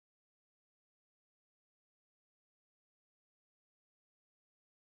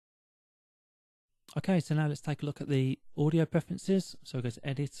Okay, so now let's take a look at the audio preferences. So we go to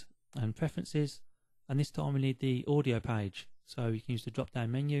Edit and Preferences, and this time we need the audio page. So you can use the drop down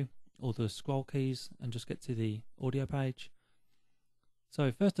menu or the scroll keys and just get to the audio page.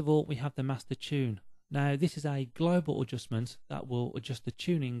 So first of all, we have the master tune. Now this is a global adjustment that will adjust the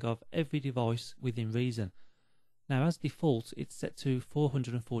tuning of every device within reason. Now as default, it's set to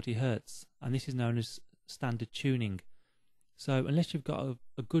 440 Hz, and this is known as standard tuning. So unless you've got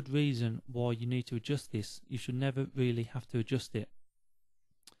a good reason why you need to adjust this, you should never really have to adjust it.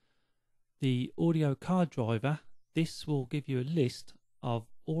 The audio card driver, this will give you a list of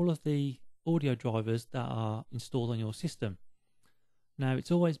all of the audio drivers that are installed on your system. Now it's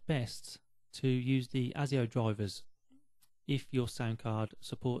always best to use the ASIO drivers if your sound card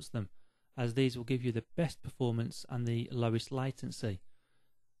supports them, as these will give you the best performance and the lowest latency.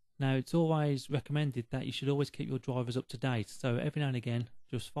 Now it's always recommended that you should always keep your drivers up to date, so every now and again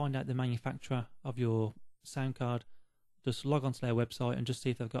just find out the manufacturer of your sound card, just log onto their website and just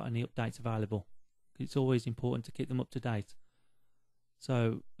see if they've got any updates available. It's always important to keep them up to date.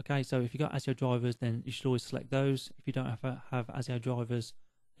 So okay, so if you've got ASIO drivers, then you should always select those. If you don't have ASIO drivers,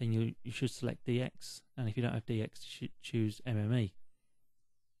 then you should select DX, and if you don't have DX, you should choose MME.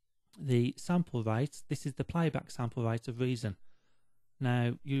 The sample rate, this is the playback sample rate of Reason.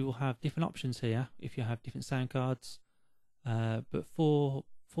 Now you will have different options here if you have different sound cards, but for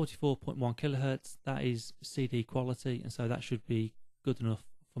 44.1 kHz, that is CD quality, and so that should be good enough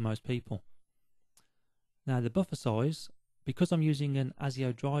for most people. Now the buffer size, because I'm using an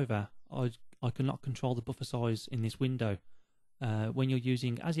ASIO driver, I cannot control the buffer size in this window. When you're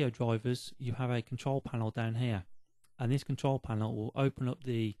using ASIO drivers, you have a control panel down here, and this control panel will open up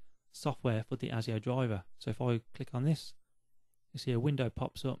the software for the ASIO driver. So if I click on this, you see a window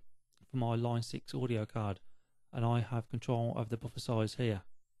pops up for my Line 6 audio card, and I have control of the buffer size here.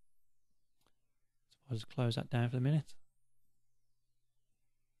 So I'll just close that down for a minute.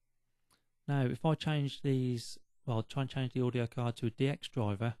 Now if I change these, well, try and change the audio card to a DX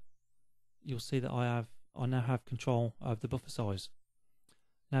driver, you'll see that I now have control of the buffer size.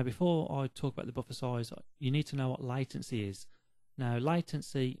 Now before I talk about the buffer size, you need to know what latency is. Now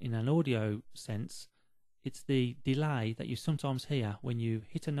latency in an audio sense, it's the delay that you sometimes hear when you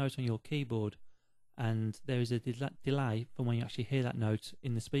hit a note on your keyboard, and there is a delay from when you actually hear that note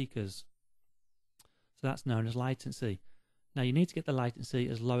in the speakers. So that's known as latency. Now you need to get the latency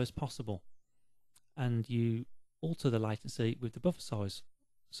as low as possible, and you alter the latency with the buffer size.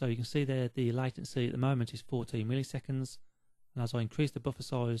 So you can see there the latency at the moment is 14 milliseconds, and as I increase the buffer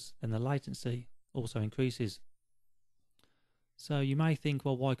size, then the latency also increases. So you may think,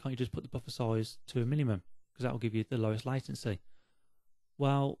 well, why can't you just put the buffer size to a minimum, because that will give you the lowest latency?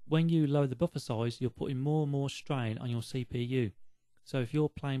 Well, when you lower the buffer size, you're putting more and more strain on your CPU. So if you're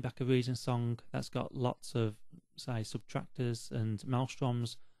playing back a Reason song that's got lots of, say, subtractors and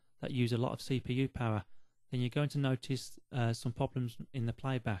maelstroms that use a lot of CPU power, then you're going to notice some problems in the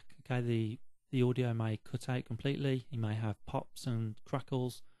playback. Okay, the audio may cut out completely, you may have pops and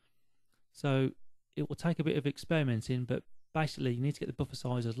crackles. So it will take a bit of experimenting, but basically you need to get the buffer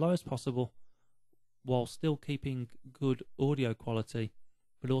size as low as possible while still keeping good audio quality,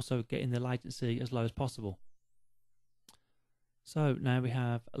 but also getting the latency as low as possible. So now we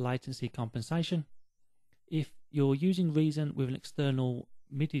have latency compensation. If you're using Reason with an external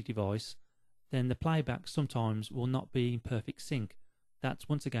MIDI device, then the playback sometimes will not be in perfect sync. That's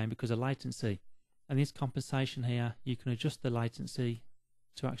once again because of latency. And this compensation here, you can adjust the latency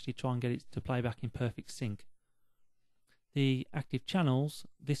to actually try and get it to play back in perfect sync. The active channels,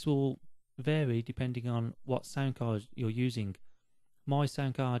 this will vary depending on what sound card you're using. My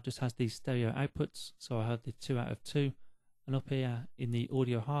sound card just has these stereo outputs, so I have the 2 out of 2, and up here in the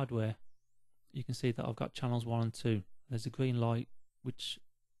audio hardware you can see that I've got channels 1 and 2. There's a green light which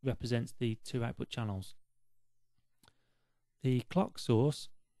represents the 2 output channels. The clock source,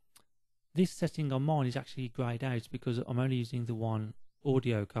 this setting on mine is actually greyed out because I'm only using the one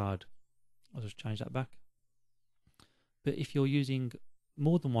audio card. I'll just change that back. But if you're using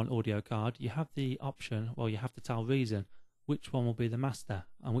more than one audio card, you have the option, well, you have to tell Reason which one will be the master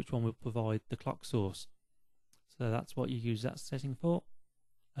and which one will provide the clock source. So that's what you use that setting for.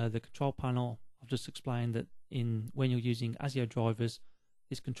 The control panel, I've just explained that when you're using ASIO drivers,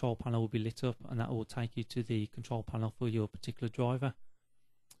 this control panel will be lit up, and that will take you to the control panel for your particular driver.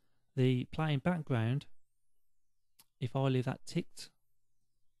 The playing background, if I leave that ticked,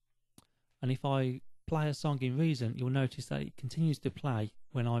 and if I play a song in Reason, you'll notice that it continues to play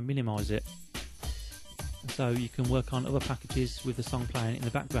when I minimize it. So you can work on other packages with the song playing in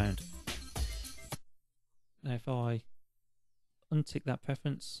the background. Now if I untick that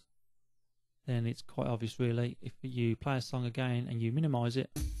preference, then it's quite obvious really. If you play a song again and you minimize it,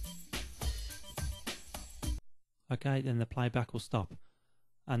 okay, then the playback will stop,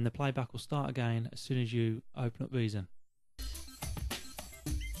 and the playback will start again as soon as you open up Reason.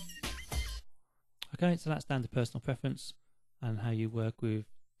 Okay, so that's down to personal preference and how you work with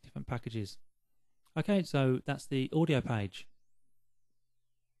different packages. Okay, so that's the audio page.